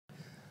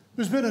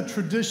There's been a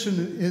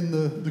tradition in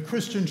the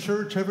Christian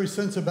church ever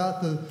since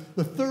about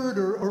the 3rd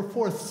or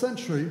 4th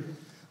century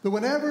that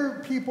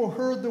whenever people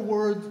heard the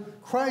word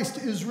Christ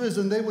is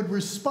risen, they would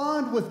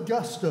respond with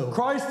gusto.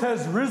 Christ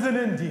has risen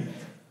indeed.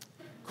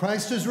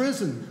 Christ is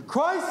risen.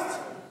 Christ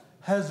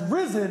has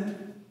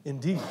risen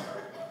indeed.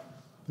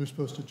 They're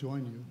supposed to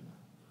join you.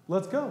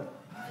 Let's go.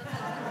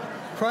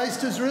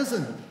 Christ is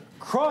risen.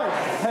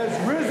 Christ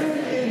has risen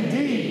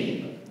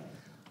indeed.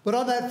 But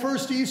on that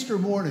first Easter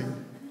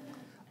morning,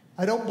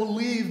 I don't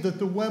believe that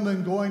the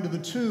women going to the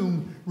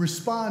tomb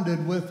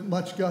responded with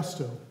much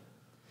gusto.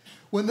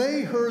 When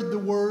they heard the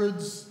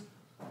words,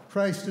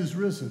 Christ is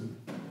risen,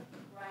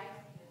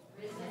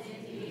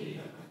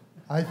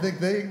 I think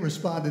they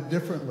responded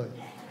differently.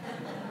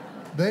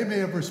 They may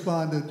have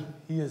responded,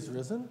 He is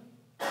risen?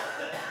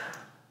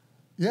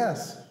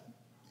 Yes,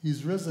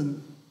 he's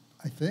risen,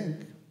 I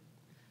think.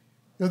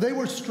 Now, they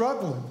were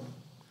struggling.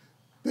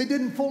 They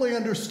didn't fully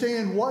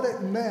understand what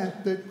it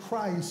meant that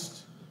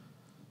Christ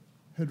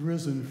had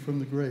risen from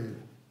the grave.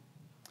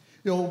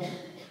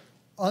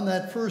 On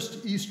that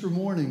first Easter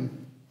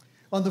morning,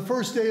 on the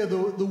first day of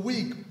the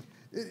week,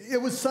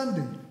 it was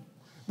Sunday.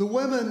 The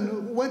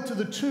women went to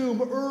the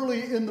tomb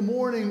early in the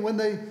morning when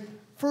they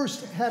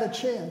first had a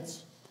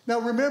chance. Now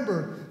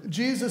remember,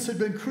 Jesus had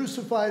been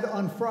crucified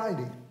on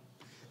Friday.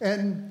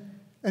 And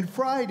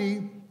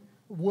Friday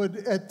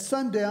at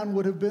sundown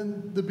would have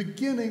been the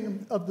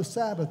beginning of the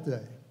Sabbath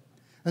day.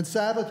 And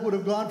Sabbath would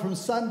have gone from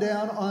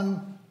sundown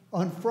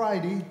on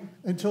Friday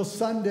until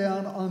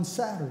sundown on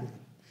Saturday.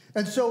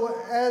 And so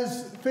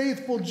as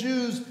faithful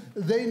Jews,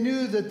 they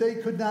knew that they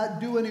could not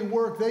do any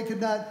work. They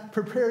could not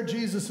prepare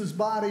Jesus'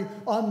 body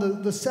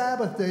on the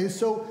Sabbath day,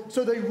 so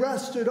they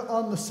rested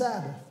on the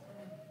Sabbath.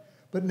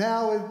 But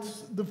now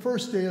it's the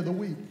first day of the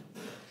week.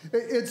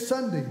 It's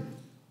Sunday.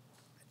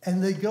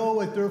 And they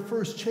go at their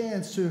first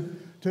chance to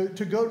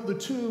go to the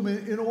tomb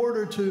in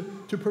order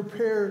to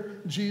prepare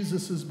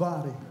Jesus'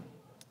 body.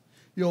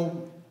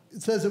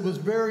 It says it was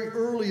very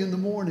early in the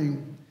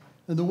morning,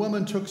 and the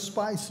women took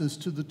spices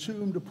to the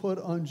tomb to put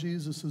on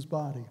Jesus'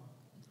 body.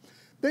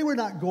 They were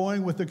not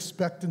going with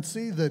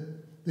expectancy that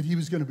he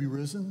was going to be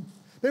risen.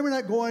 They were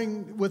not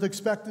going with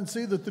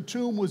expectancy that the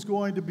tomb was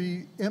going to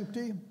be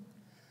empty.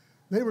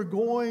 They were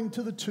going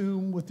to the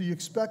tomb with the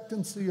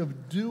expectancy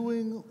of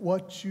doing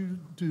what you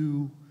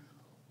do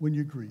when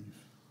you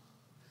grieve.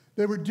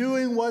 They were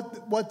doing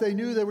what they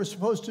knew they were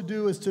supposed to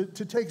do, is to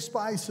take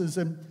spices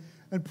and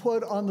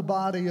put on the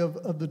body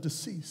of the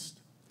deceased.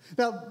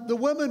 Now, the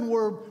women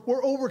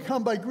were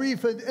overcome by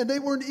grief, and they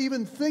weren't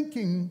even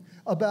thinking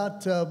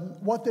about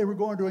what they were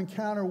going to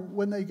encounter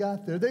when they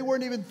got there. They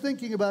weren't even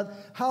thinking about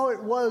how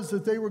it was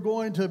that they were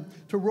going to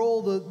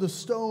roll the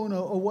stone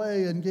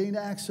away and gain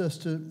access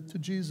to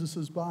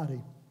Jesus'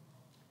 body.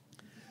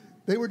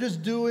 They were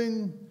just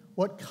doing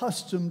what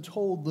custom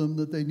told them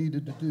that they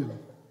needed to do.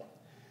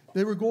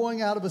 They were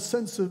going out of a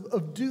sense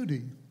of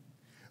duty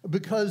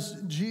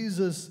because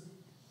Jesus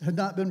had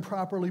not been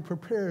properly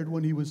prepared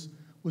when he was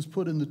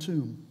put in the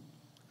tomb.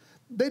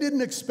 They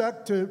didn't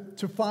expect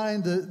to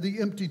find the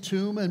empty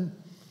tomb, and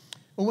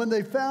when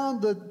they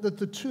found that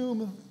the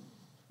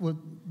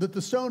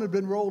stone had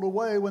been rolled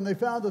away, when they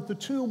found that the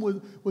tomb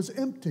was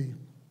empty,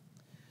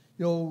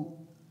 their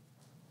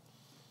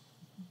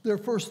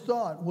first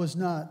thought was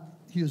not,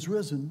 he is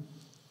risen.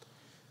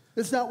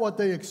 It's not what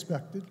they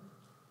expected.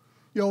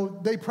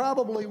 They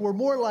probably were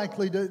more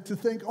likely to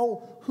think,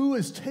 who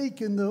has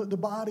taken the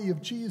body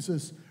of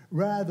Jesus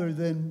rather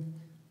than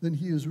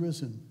he is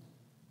risen.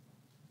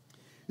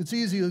 It's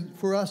easy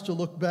for us to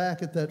look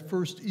back at that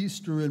first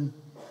Easter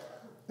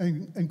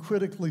and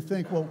critically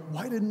think, well,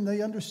 why didn't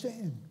they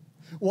understand?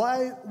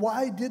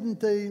 Why didn't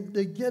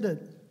they get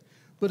it?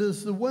 But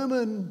as the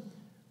women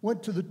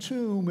went to the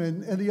tomb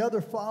and the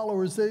other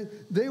followers,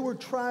 they were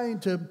trying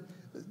to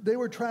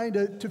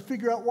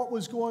figure out what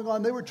was going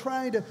on. They were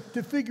trying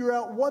to figure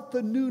out what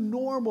the new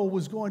normal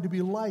was going to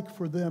be like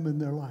for them in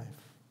their life.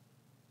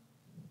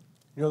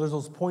 There's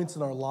those points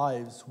in our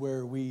lives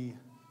where we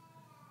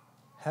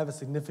have a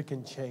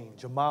significant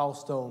change, a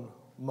milestone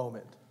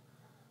moment.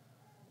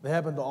 They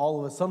happen to all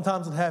of us.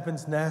 Sometimes it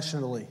happens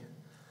nationally.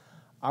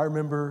 I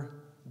remember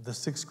the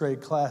 6th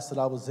grade class that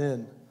I was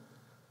in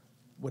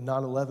when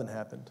 9/11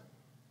 happened.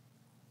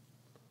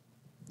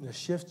 The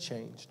shift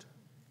changed.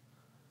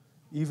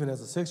 Even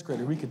as a 6th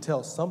grader, we could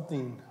tell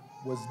something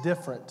was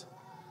different.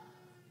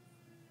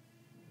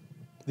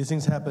 These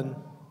things happen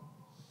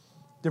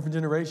different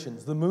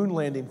generations. The moon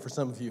landing for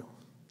some of you.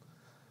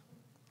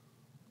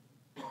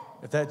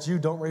 If that's you,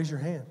 don't raise your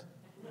hand.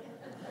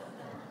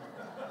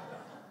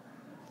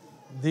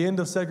 The end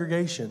of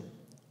segregation.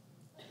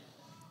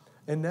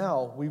 And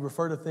now we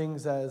refer to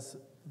things as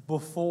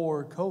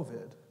before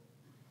COVID.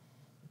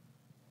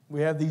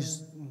 We have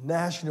these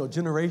national,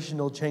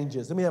 generational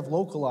changes. Then we have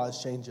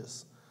localized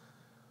changes.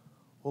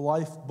 Well,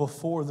 life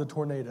before the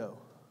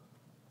tornado,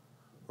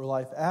 or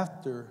life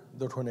after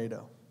the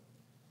tornado.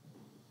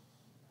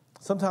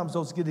 Sometimes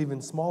those get even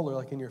smaller,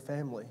 like in your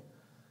family.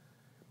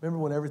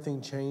 Remember when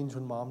everything changed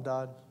when Mom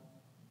died?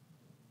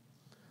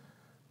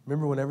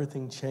 Remember when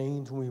everything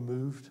changed when we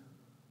moved?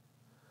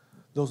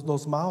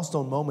 Those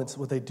milestone moments,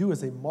 what they do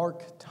is they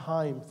mark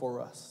time for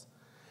us.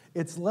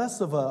 It's less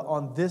of a,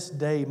 on this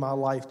day my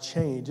life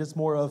changed. It's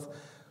more of,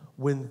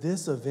 when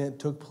this event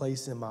took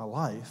place in my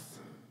life,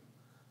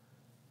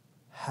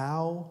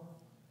 how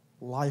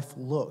life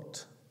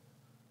looked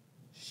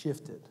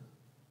shifted.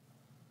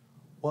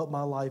 What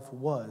my life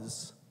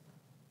was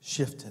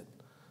shifted.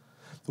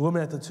 The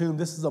woman at the tomb,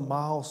 this is a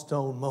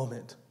milestone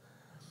moment.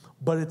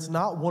 But it's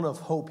not one of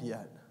hope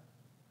yet.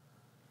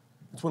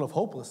 It's one of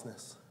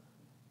hopelessness.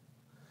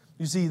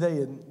 You see,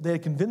 they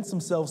had convinced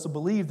themselves to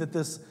believe that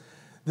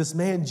this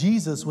man,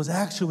 Jesus, was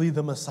actually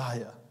the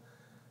Messiah.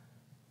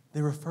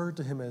 They referred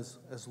to him as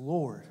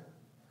Lord.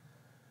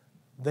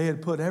 They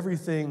had put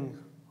everything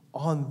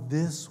on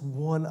this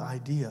one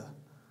idea.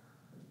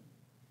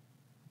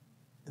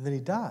 And then he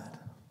died.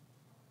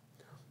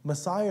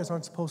 Messiahs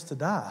aren't supposed to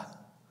die.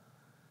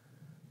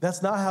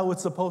 That's not how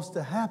it's supposed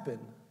to happen.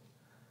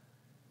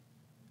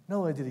 Not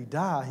only did he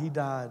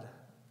died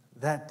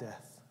that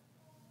death.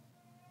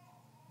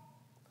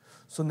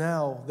 So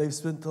now they've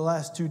spent the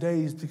last 2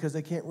 days, because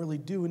they can't really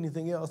do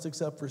anything else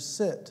except for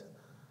sit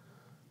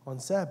on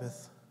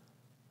Sabbath.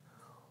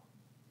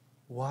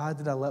 Why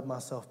did I let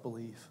myself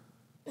believe?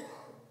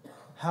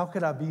 How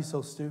could I be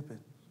so stupid?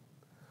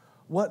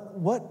 What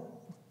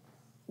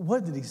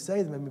did he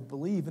say that made me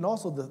believe? And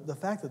also the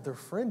fact that their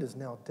friend is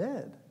now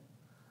dead.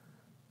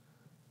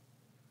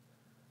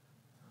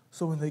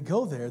 So when they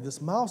go there,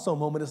 this milestone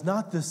moment is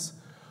not this,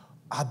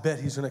 I bet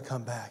he's going to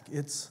come back.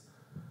 It's,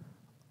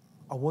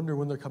 I wonder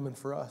when they're coming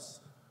for us.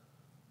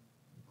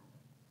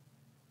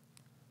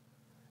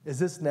 Is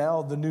this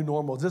now the new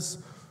normal? Is this,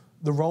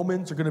 the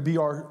Romans are going to be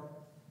our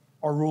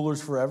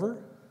rulers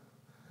forever?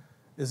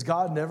 Is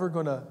God never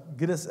going to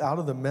get us out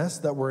of the mess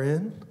that we're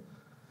in?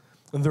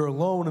 And they're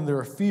alone, and there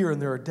are fear, and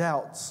there are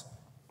doubts.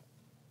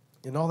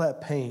 And all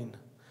that pain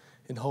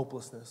and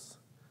hopelessness,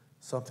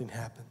 something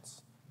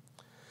happens.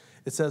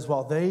 It says,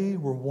 while they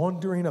were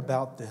wondering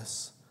about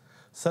this,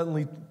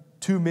 suddenly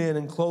 2 men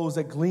in clothes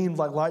that gleamed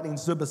like lightning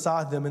stood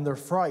beside them. In their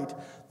fright,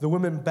 the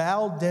women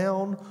bowed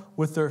down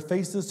with their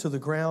faces to the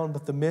ground,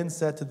 but the men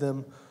said to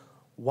them,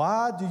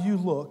 why do you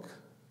look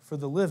for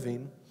the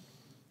living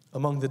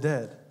among the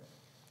dead?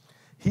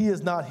 He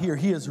is not here,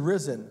 he is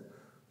risen.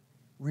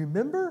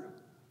 Remember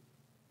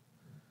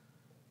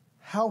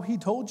how he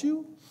told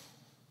you?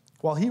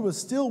 While he was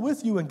still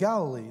with you in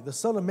Galilee, the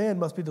Son of Man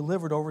must be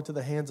delivered over to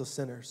the hands of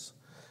sinners,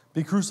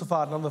 be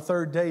crucified, and on the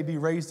 3rd day be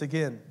raised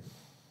again.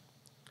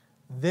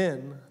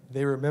 Then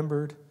they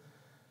remembered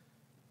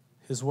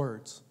his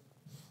words.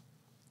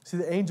 See,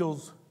 the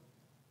angels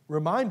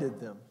reminded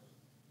them.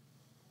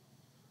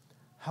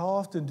 How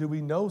often do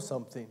we know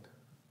something?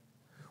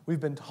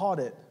 We've been taught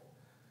it.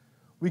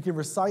 We can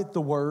recite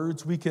the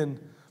words. We can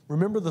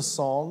remember the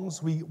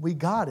songs. We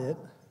got it.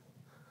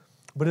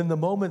 But in the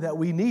moment that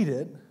we need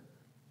it,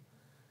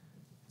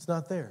 it's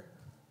not there.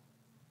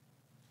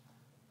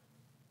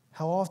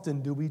 How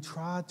often do we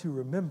try to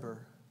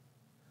remember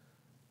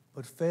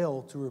but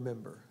fail to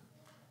remember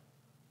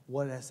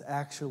what has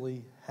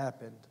actually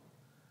happened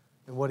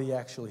and what he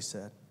actually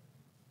said?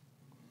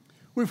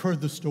 We've heard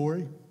the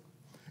story.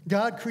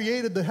 God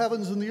created the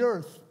heavens and the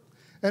earth.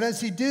 And as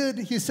he did,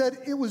 he said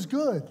it was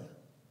good.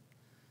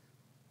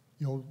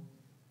 You know,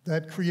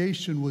 that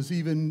creation was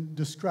even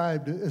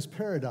described as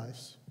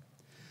paradise.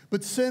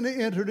 But sin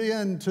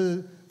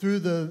entered through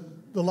the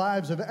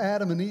lives of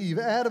Adam and Eve.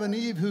 Adam and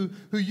Eve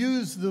who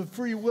used the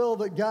free will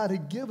that God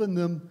had given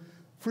them,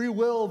 free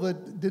will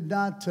that did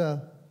not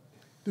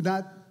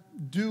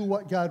do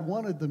what God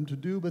wanted them to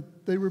do,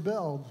 but they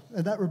rebelled.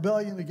 And that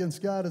rebellion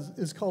against God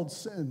is called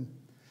sin.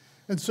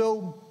 And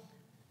so,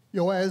 you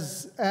know,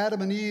 as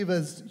Adam and Eve,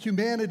 as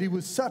humanity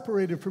was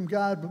separated from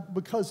God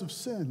because of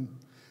sin,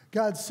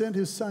 God sent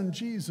his son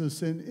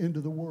Jesus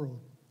into the world.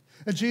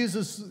 And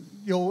Jesus,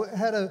 you know,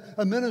 had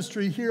a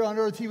ministry here on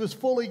earth. He was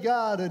fully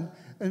God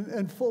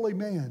and fully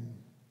man.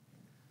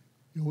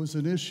 It was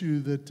an issue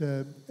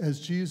that as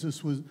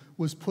Jesus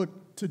was put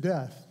to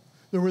death,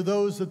 there were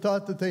those that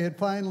thought that they had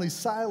finally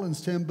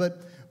silenced him,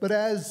 but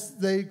as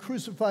they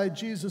crucified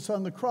Jesus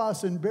on the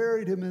cross and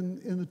buried him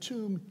in the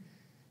tomb,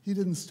 he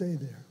didn't stay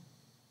there.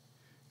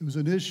 It was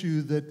an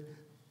issue that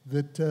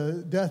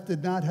death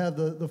did not have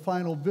the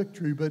final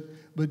victory,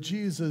 but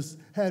Jesus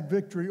had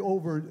victory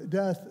over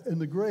death and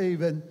the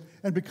grave. And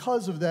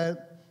because of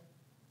that,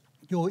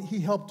 you know, he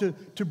helped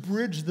to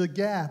bridge the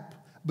gap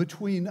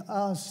between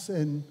us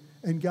and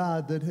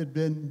God that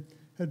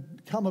had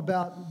come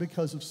about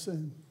because of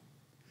sin.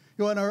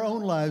 You know, in our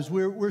own lives,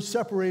 we're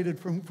separated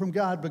from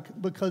God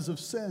because of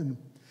sin.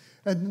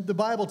 And the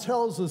Bible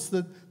tells us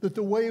that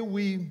the way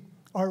we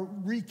are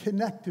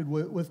reconnected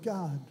with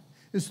God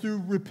is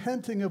through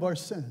repenting of our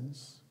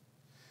sins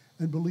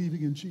and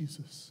believing in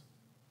Jesus.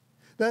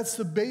 That's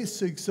the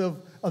basics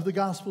of the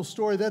gospel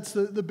story. That's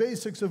the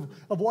basics of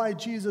why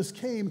Jesus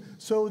came,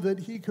 so that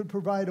he could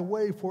provide a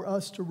way for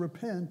us to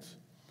repent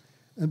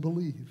and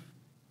believe.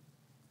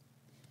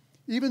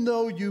 Even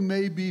though you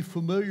may be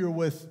familiar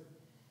with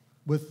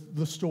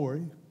the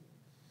story,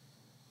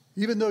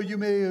 Even though you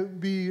may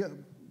be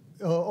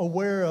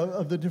aware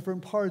of the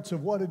different parts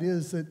of what it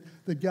is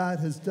that God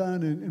has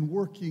done in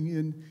working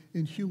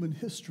in human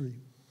history,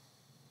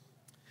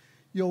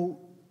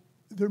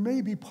 there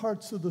may be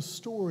parts of the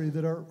story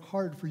that are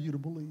hard for you to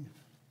believe.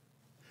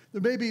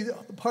 There may be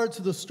parts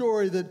of the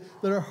story that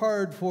are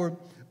hard for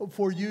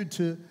you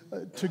to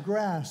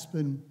grasp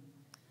and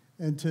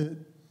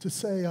to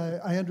say,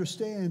 I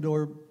understand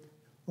or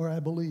I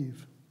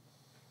believe.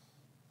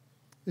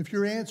 If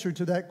your answer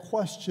to that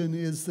question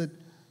is that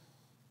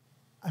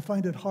I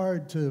find it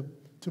hard to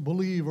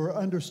believe or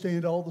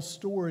understand all the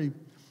story,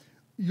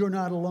 you're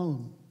not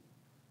alone.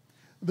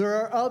 There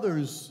are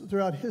others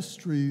throughout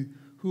history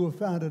who have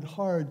found it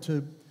hard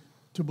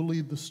to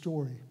believe the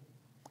story.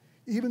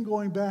 Even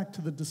going back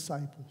to the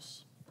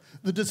disciples.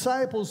 The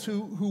disciples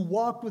who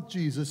walked with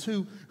Jesus,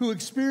 who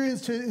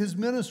experienced his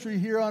ministry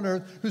here on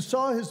earth, who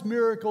saw his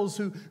miracles,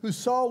 who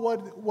saw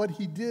what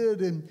he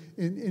did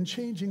in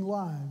changing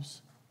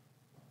lives.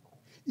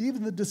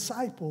 Even the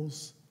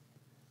disciples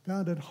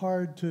found it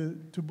hard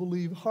to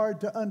believe,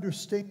 hard to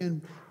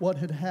understand what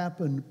had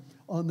happened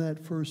on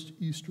that first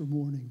Easter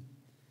morning.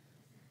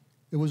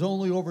 It was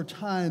only over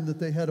time that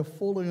they had a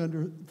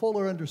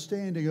fuller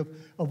understanding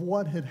of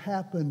what had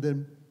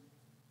happened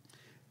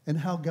and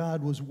how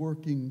God was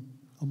working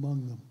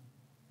among them.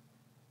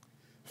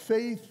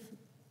 Faith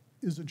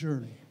is a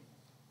journey.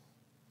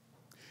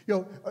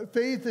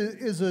 Faith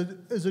is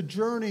a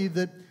journey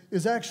that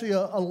is actually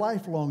a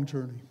lifelong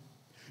journey.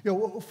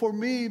 For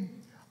me,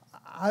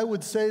 I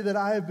would say that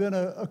I have been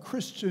a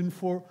Christian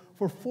for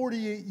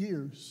 48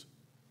 years.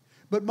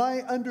 But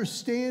my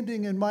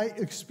understanding and my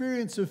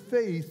experience of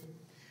faith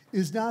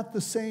is not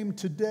the same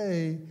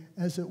today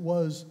as it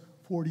was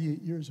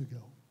 48 years ago.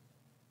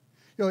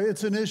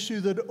 It's an issue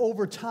that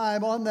over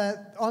time, on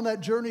that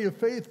journey of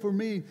faith for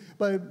me,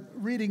 by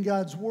reading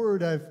God's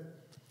Word,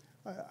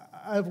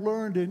 I've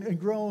learned and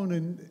grown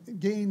and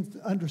gained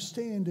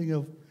understanding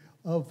of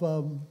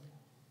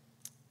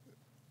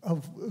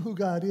who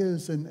God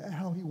is and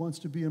how He wants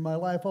to be in my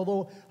life,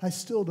 although I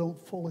still don't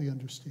fully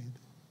understand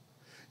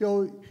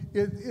it.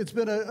 It's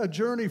been a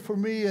journey for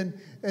me,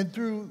 and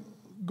through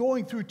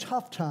going through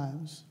tough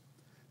times,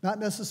 not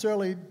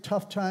necessarily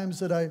tough times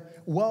that I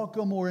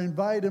welcome or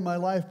invite in my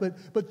life,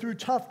 but through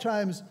tough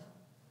times,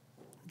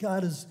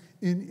 God has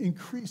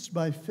increased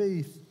my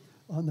faith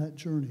on that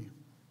journey.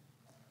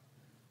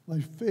 My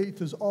faith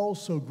has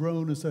also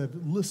grown as I've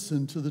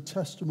listened to the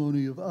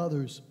testimony of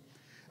others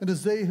and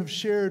as they have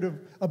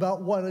shared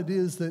about what it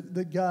is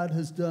that God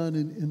has done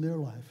in their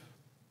life.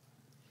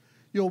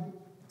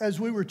 As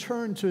we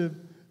return to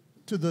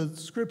the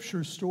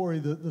scripture story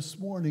this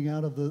morning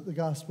out of the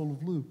Gospel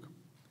of Luke,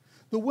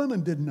 the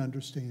women didn't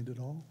understand it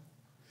all.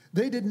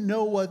 They didn't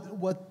know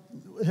what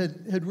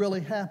had really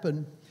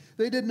happened.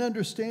 They didn't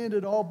understand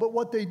it all, but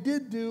what they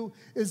did do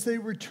is they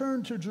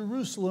returned to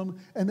Jerusalem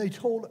and they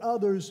told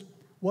others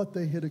what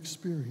they had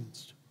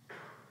experienced.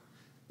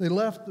 They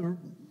left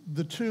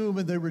the tomb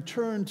and they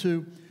returned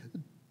to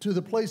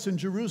the place in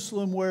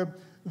Jerusalem where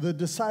the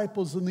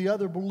disciples and the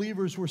other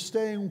believers were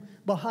staying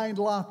behind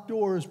locked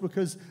doors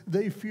because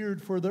they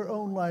feared for their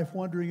own life,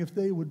 wondering if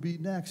they would be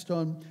next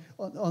on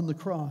the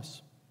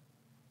cross.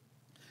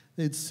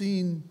 They'd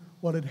seen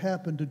what had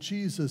happened to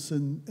Jesus,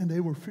 and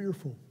they were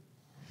fearful.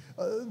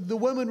 The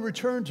women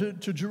returned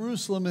to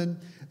Jerusalem and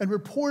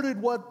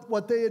reported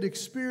what they had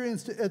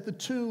experienced at the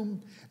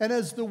tomb. And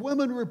as the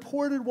women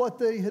reported what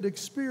they had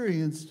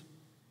experienced,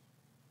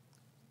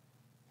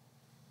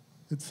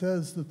 it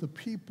says that the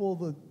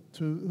people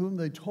to whom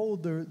they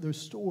told their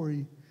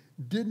story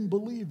didn't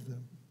believe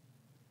them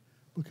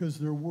because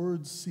their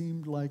words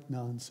seemed like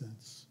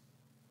nonsense.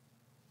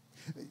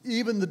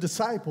 Even the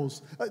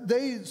disciples,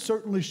 they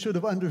certainly should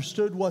have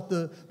understood what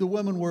the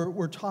women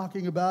were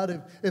talking about,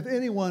 if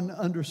anyone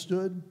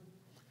understood.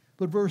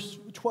 But verse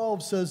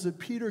 12 says that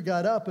Peter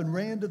got up and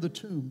ran to the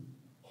tomb.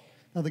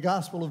 Now, the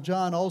Gospel of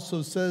John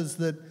also says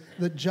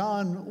that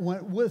John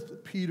went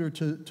with Peter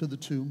to the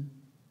tomb.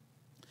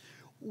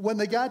 When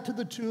they got to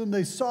the tomb,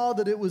 they saw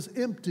that it was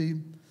empty.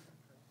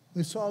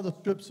 They saw the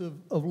strips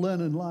of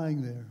linen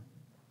lying there.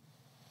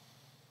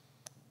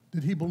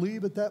 Did he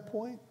believe at that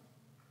point?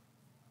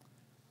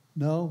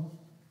 No.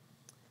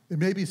 It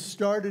maybe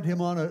started him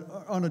on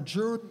a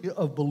journey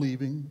of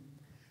believing,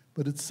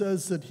 but it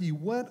says that he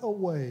went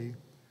away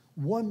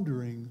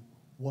wondering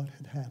what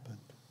had happened.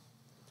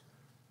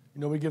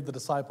 We give the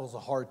disciples a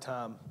hard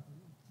time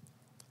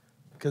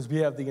because we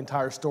have the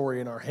entire story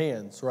in our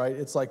hands, right?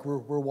 It's like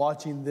we're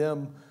watching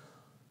them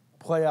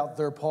play out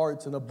their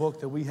parts in a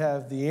book that we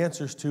have the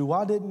answers to.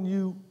 Why didn't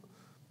you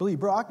believe?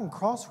 Bro, I can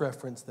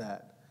cross-reference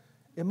that.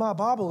 In my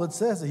Bible, it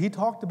says that he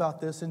talked about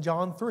this in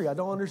John 3. I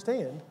don't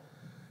understand.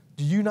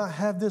 Do you not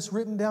have this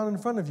written down in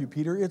front of you,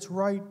 Peter? It's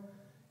right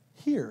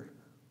here.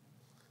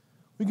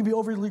 We can be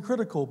overly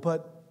critical,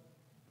 but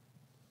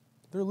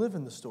they're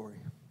living the story.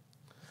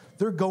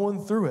 They're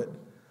going through it.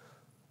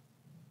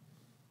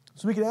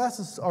 So we can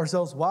ask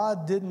ourselves, why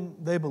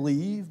didn't they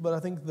believe? But I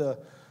think the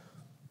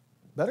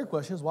better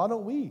question is, why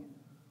don't we?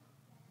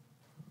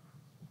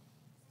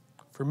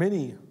 For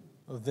many,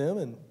 of them,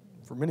 and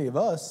for many of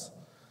us,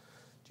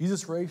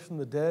 Jesus raised from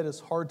the dead is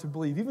hard to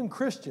believe. Even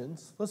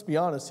Christians, let's be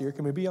honest here.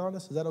 Can we be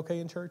honest? Is that okay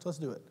in church? Let's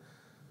do it.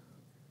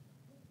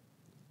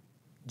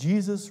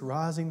 Jesus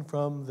rising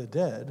from the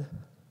dead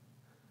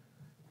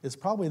is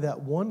probably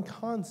that one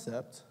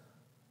concept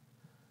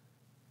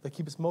that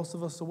keeps most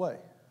of us away.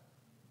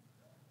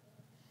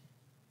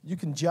 You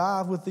can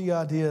jive with the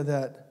idea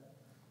that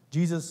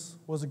Jesus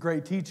was a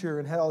great teacher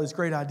and had all these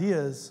great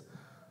ideas,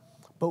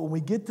 but when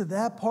we get to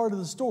that part of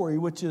the story,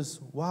 which is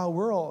why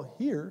we're all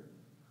here,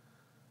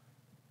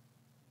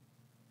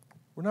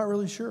 we're not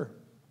really sure.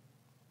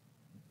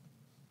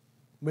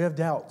 We have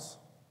doubts.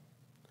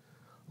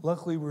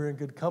 Luckily, we're in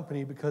good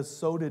company because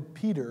so did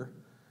Peter,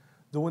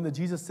 the one that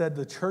Jesus said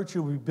the church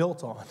will be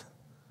built on.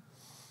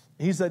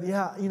 He said,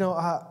 yeah,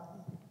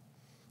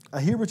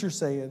 I hear what you're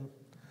saying,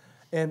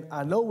 and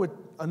I know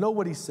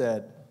what he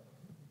said,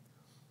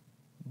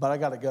 but I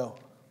got to go.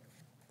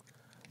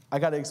 I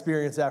got to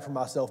experience that for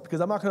myself because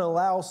I'm not going to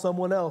allow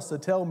someone else to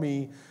tell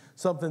me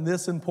something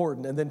this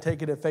important and then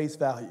take it at face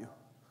value.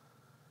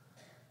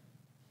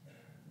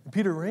 And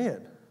Peter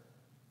ran.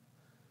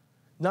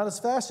 Not as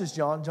fast as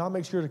John. John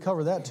makes sure to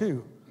cover that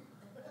too.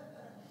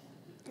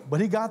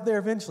 But he got there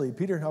eventually.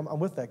 Peter, I'm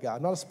with that guy.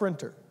 I'm not a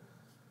sprinter.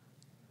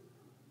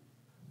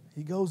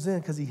 He goes in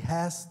because he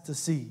has to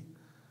see.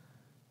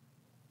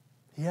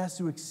 He has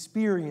to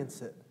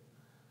experience it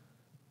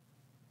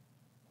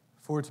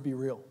for it to be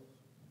real.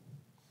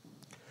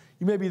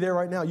 You may be there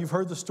right now. You've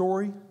heard the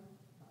story.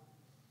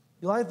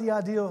 You like the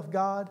idea of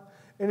God.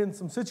 And in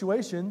some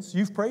situations,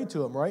 you've prayed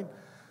to him, right?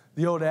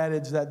 The old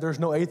adage that there's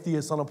no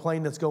atheists on a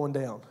plane that's going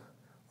down,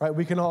 right?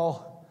 We can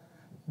all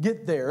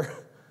get there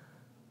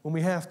when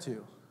we have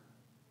to.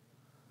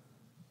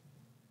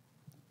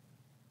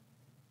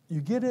 You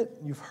get it.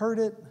 You've heard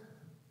it.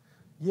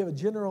 You have a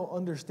general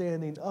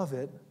understanding of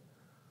it,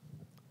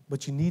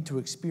 but you need to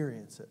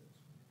experience it.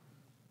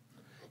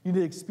 You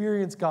need to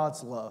experience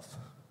God's love.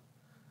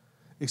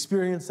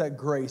 Experience that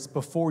grace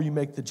before you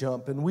make the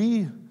jump. And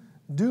we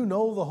do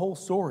know the whole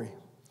story.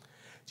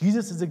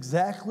 Jesus is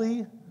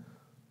exactly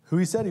who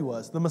he said he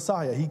was, the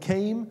Messiah. He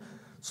came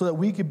so that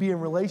we could be in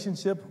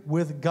relationship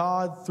with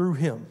God through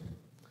him.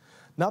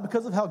 Not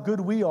because of how good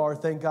we are,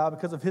 thank God,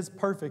 because of his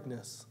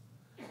perfectness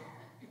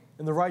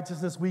and the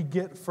righteousness we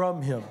get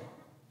from him.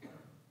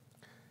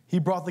 He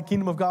brought the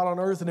kingdom of God on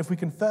earth, and if we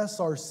confess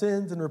our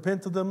sins and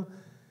repent of them,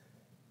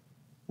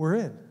 we're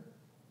in.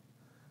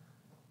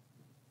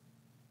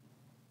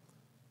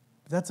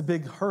 But that's a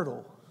big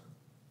hurdle.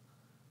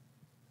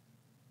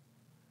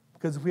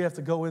 Because if we have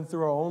to go in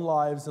through our own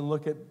lives and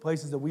look at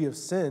places that we have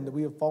sinned, that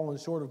we have fallen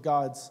short of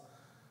God's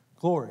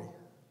glory,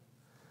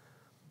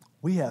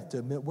 we have to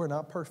admit we're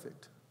not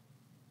perfect.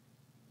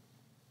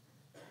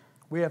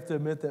 We have to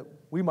admit that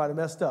we might have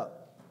messed up.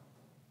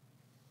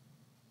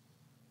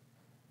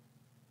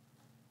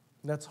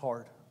 And that's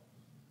hard.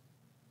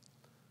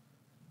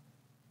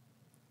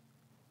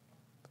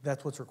 But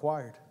that's what's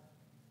required.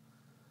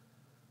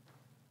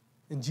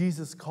 And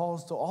Jesus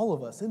calls to all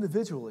of us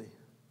individually.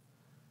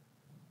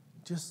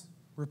 Just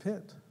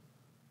repent.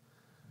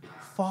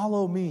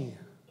 Follow me.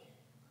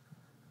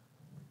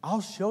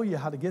 I'll show you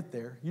how to get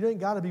there. You ain't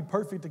got to be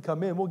perfect to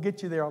come in. We'll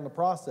get you there on the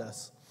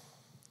process.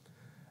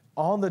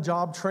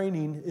 On-the-job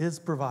training is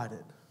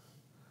provided.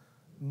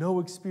 No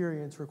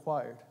experience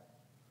required.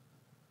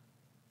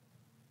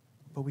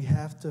 But we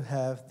have to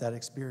have that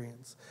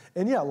experience.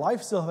 And yeah,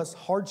 life still has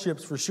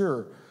hardships for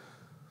sure.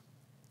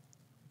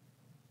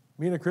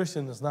 Being a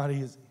Christian is not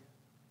easy.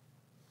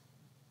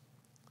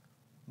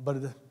 But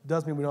it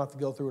does mean we don't have to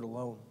go through it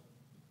alone.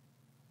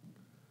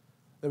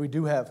 That we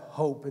do have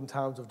hope in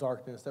times of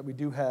darkness. That we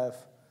do have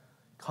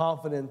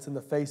confidence in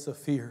the face of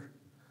fear.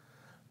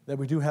 That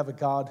we do have a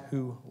God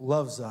who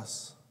loves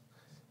us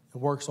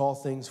and works all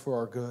things for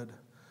our good.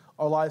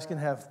 Our lives can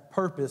have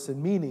purpose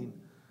and meaning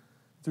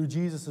through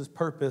Jesus'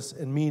 purpose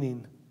and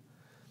meaning.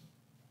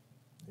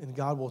 And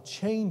God will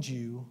change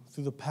you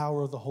through the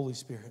power of the Holy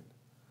Spirit.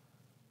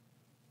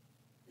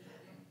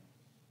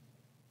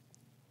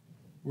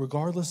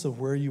 Regardless of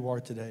where you are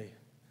today,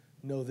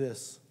 know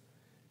this: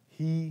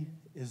 He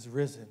is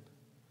risen.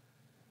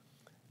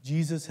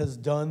 Jesus has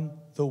done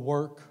the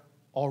work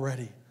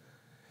already.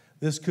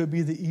 This could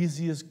be the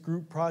easiest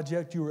group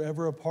project you were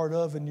ever a part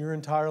of in your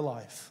entire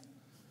life.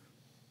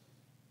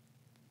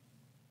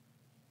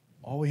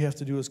 All we have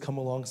to do is come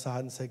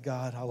alongside and say,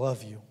 God, I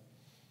love you.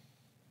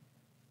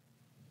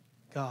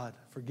 God,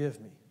 forgive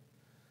me.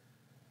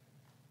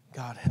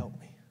 God, help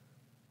me.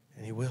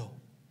 And he will.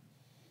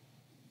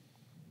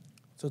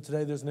 So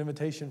today there's an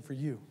invitation for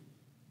you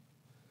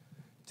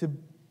to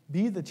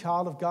be the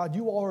child of God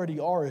you already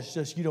are. It's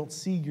just you don't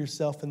see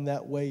yourself in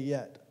that way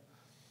yet.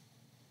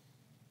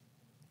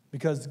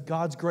 Because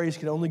God's grace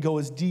can only go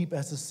as deep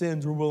as the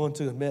sins we're willing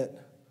to admit.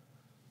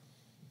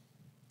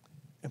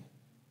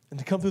 And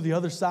to come through the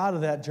other side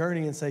of that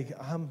journey and say,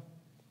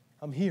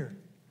 I'm here.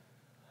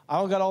 I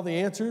don't got all the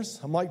answers.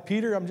 I'm like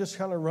Peter. I'm just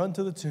trying to run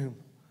to the tomb.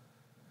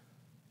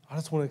 I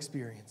just want to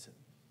experience it.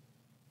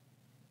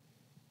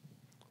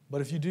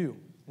 But if you do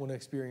want to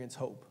experience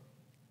hope,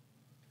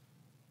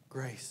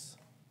 grace,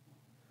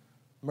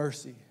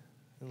 mercy,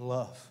 and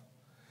love.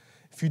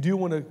 If you do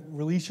want to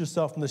release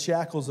yourself from the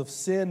shackles of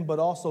sin, but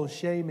also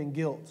shame and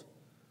guilt,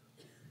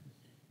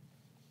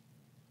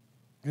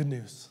 good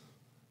news.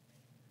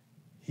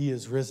 He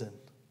is risen.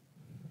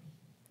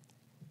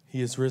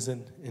 He is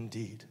risen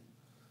indeed.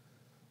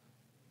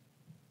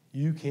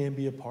 You can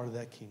be a part of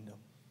that kingdom.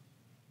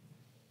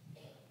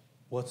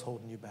 What's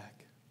holding you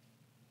back?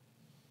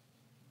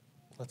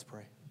 Let's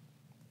pray.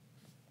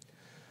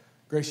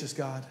 Gracious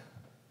God,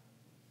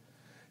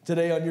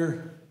 today on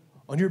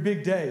your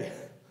big day,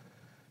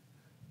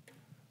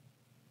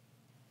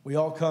 we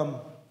all come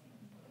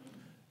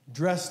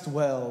dressed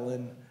well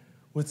and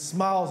with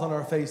smiles on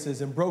our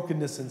faces and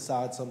brokenness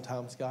inside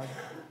sometimes, God.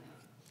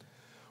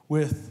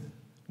 With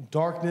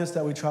darkness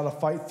that we try to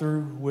fight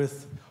through,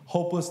 with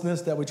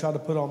hopelessness that we try to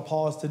put on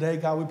pause today,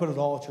 God, we put it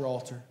all at your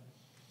altar.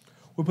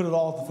 We put it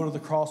all at the foot of the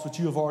cross, which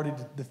you have already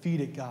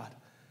defeated, God.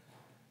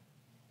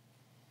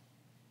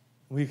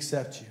 We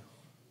accept you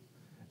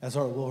as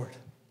our Lord.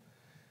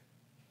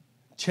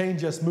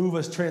 Change us, move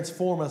us,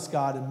 transform us,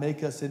 God, and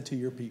make us into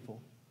your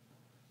people.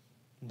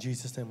 In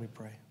Jesus' name we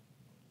pray.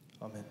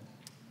 Amen.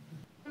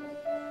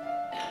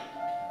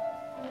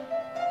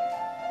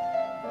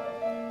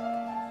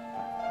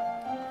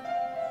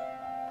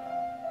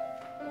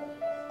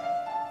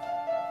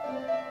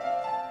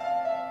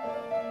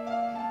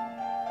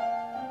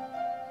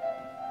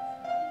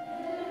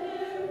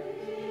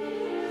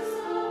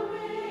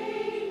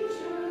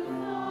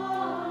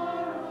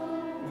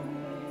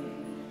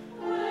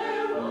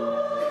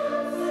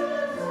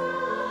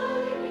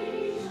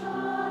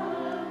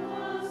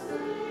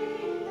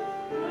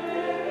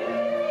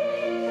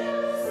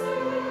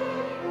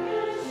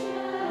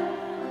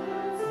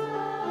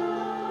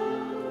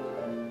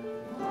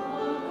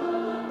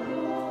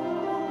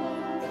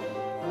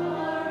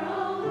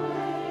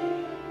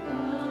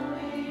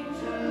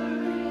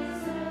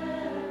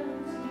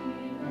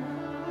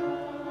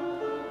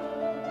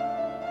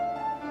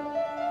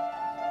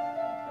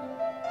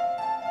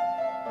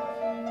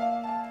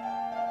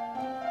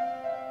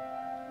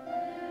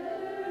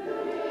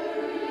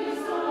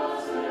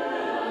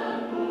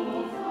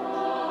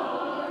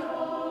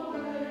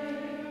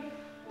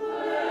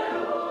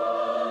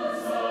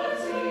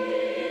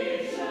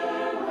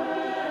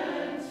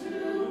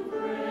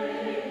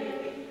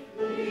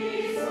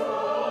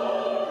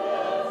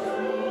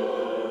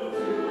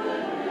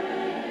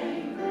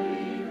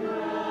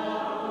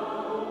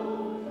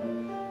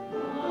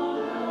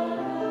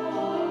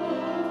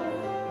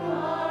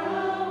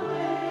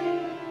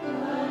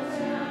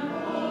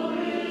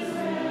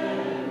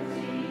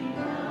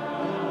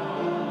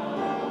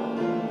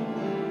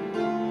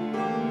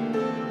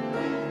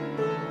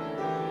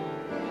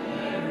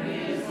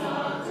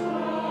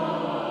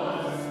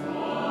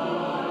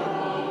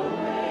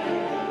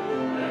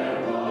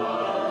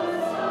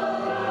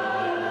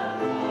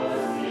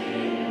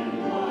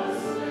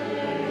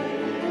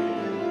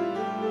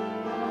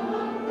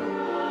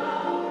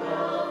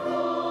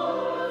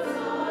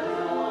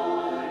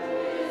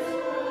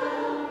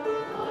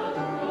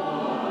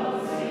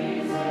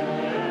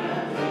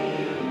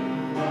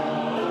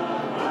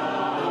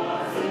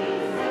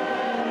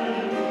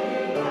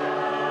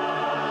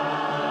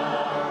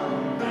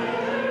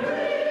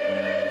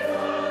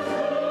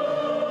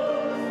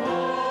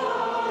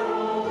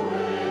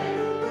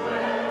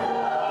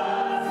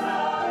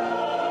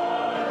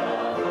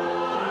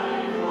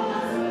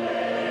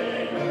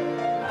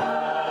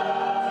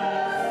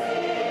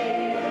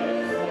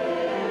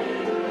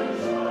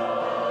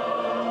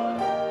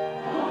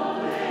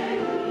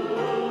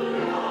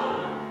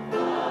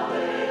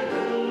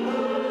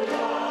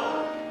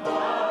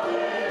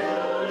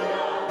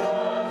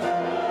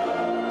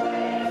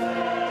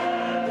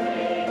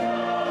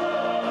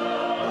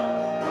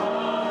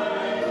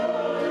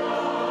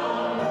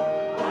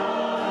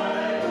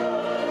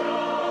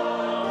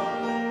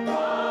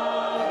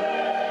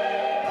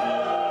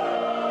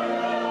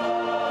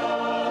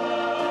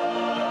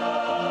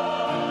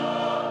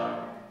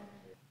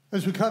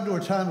 As we come to our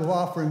time of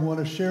offering, I want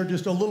to share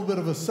just a little bit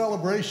of a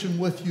celebration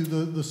with you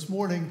this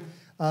morning.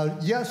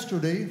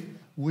 Yesterday,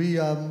 we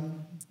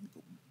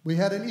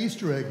had an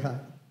Easter egg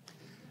hunt,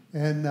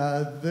 and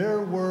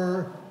there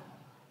were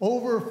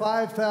over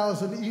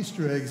 5,000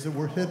 Easter eggs that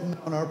were hidden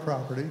on our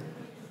property.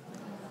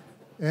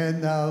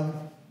 And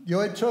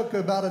it took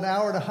about an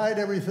hour to hide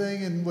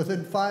everything, and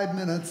within 5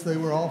 minutes, they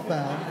were all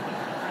found.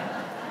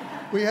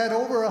 We had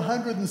over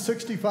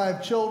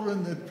 165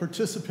 children that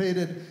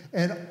participated,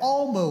 and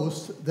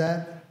almost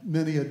that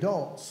many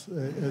adults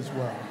as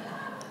well.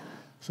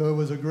 So it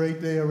was a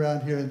great day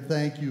around here, and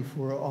thank you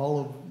for all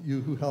of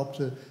you who helped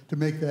to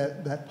make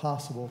that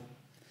possible.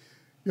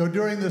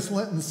 During this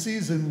Lenten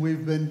season,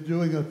 we've been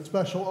doing a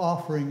special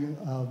offering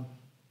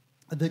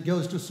that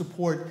goes to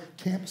support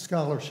camp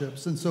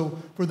scholarships. And so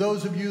for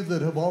those of you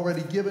that have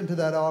already given to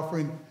that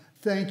offering,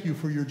 thank you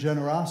for your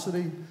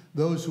generosity.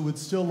 Those who would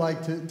still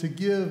like to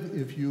give,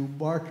 if you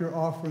mark your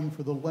offering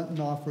for the Lenten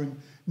offering,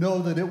 know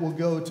that it will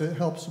go to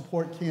help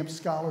support camp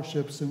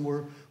scholarships, and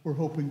we're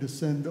hoping to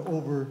send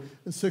over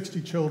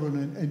 60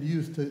 children and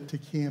youth to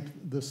camp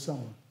this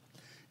summer.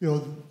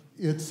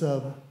 It's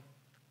in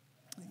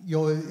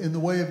the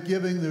way of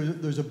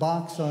giving, there's a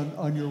box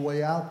on your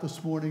way out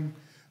this morning.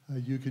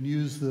 You can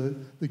use the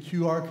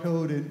QR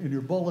code in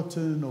your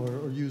bulletin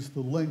or use the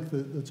link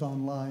that's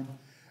online.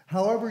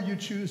 However you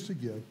choose to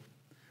give,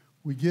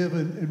 we give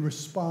in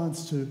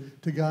response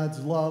to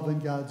God's love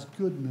and God's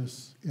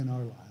goodness in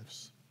our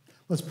lives.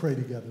 Let's pray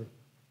together.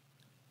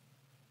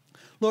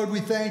 Lord, we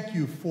thank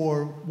you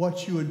for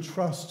what you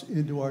entrust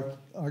into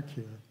our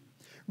care.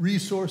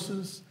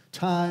 Resources,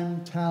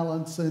 time,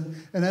 talents, and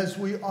as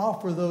we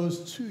offer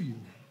those to you,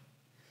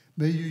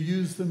 may you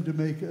use them to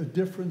make a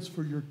difference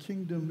for your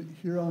kingdom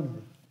here on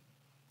earth.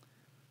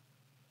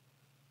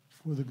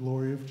 For the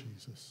glory of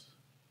Jesus.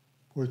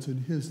 For it's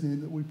in his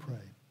name that we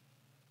pray.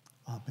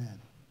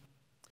 Amen.